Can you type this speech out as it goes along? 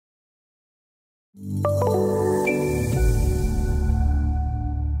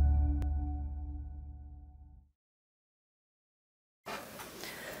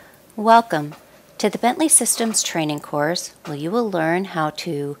Welcome to the Bentley Systems training course, where you will learn how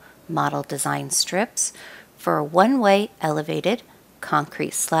to model design strips for a one-way elevated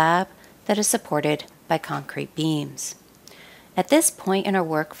concrete slab that is supported by concrete beams. At this point in our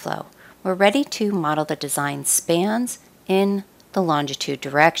workflow, we're ready to model the design spans in the longitude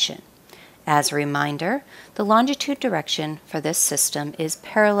direction. As a reminder, the longitude direction for this system is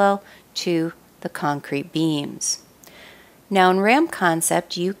parallel to the concrete beams. Now in RAM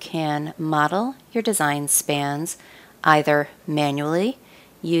Concept, you can model your design spans either manually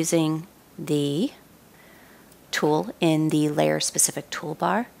using the tool in the layer specific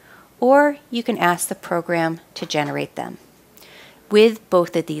toolbar, or you can ask the program to generate them. With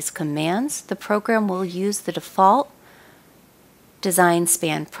both of these commands, the program will use the default design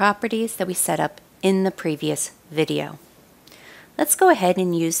span properties that we set up in the previous video. Let's go ahead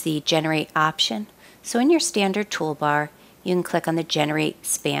and use the generate option. So in your standard toolbar, you can click on the Generate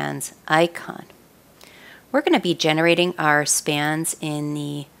Spans icon. We're going to be generating our spans in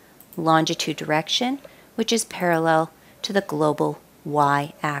the longitude direction, which is parallel to the global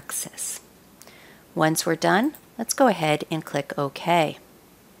y-axis. Once we're done, let's go ahead and click OK.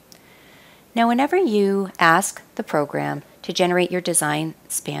 Now whenever you ask the program to generate your design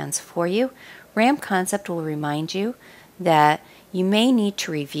spans for you, RAM Concept will remind you that you may need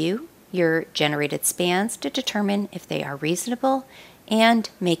to review your generated spans to determine if they are reasonable and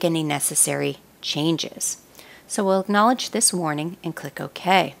make any necessary changes. So we'll acknowledge this warning and click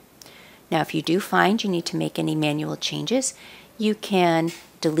OK. Now if you do find you need to make any manual changes, you can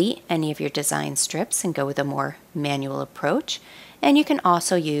delete any of your design strips and go with a more manual approach. And you can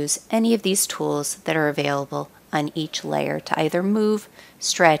also use any of these tools that are available on each layer to either move,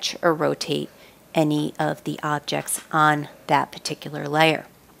 stretch, or rotate any of the objects on that particular layer.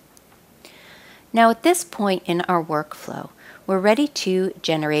 Now at this point in our workflow, we're ready to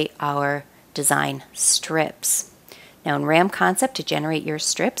generate our design strips. Now in RAM Concept, to generate your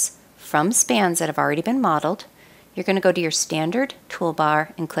strips from spans that have already been modeled, you're going to go to your standard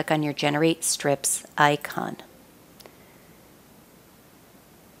toolbar and click on your Generate Strips icon.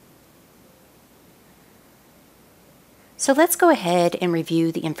 So let's go ahead and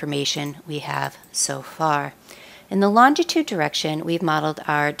review the information we have so far. In the longitude direction, we've modeled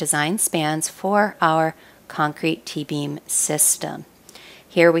our design spans for our concrete T-beam system.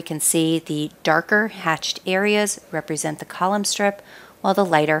 Here we can see the darker hatched areas represent the column strip, while the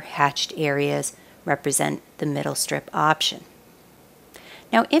lighter hatched areas represent the middle strip option.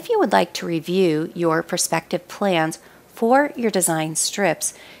 Now if you would like to review your perspective plans for your design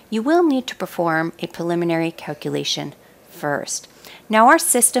strips, you will need to perform a preliminary calculation first. Now our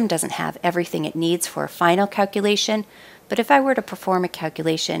system doesn't have everything it needs for a final calculation, but if I were to perform a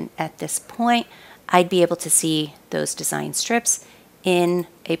calculation at this point, I'd be able to see those design strips in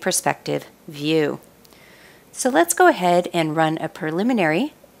a perspective view. So let's go ahead and run a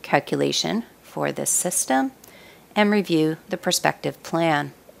preliminary calculation for this system and review the perspective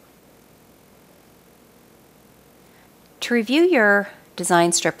plan. To review your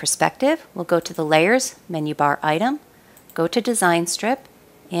design strip perspective, we'll go to the Layers menu bar item, go to Design Strip,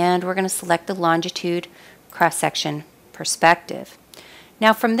 and we're going to select the longitude cross-section perspective.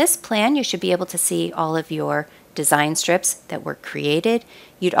 Now from this plan, you should be able to see all of your design strips that were created.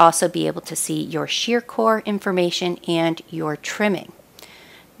 You'd also be able to see your shear core information and your trimming.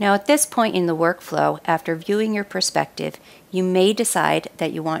 Now at this point in the workflow, after viewing your perspective, you may decide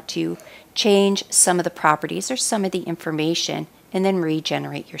that you want to change some of the properties or some of the information and then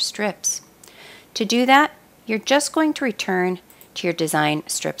regenerate your strips. To do that, you're just going to return to your design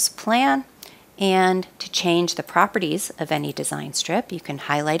strips plan, and to change the properties of any design strip, you can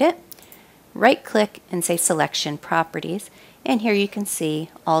highlight it, right click and say Selection Properties, and here you can see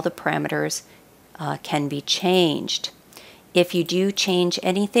all the parameters can be changed. If you do change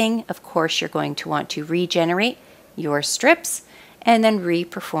anything, of course you're going to want to regenerate your strips and then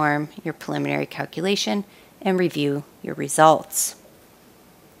re-perform your preliminary calculation and review your results.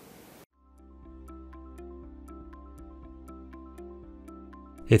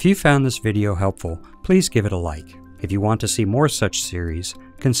 If you found this video helpful, please give it a like. If you want to see more such series,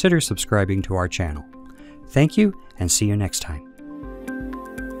 consider subscribing to our channel. Thank you, and see you next time.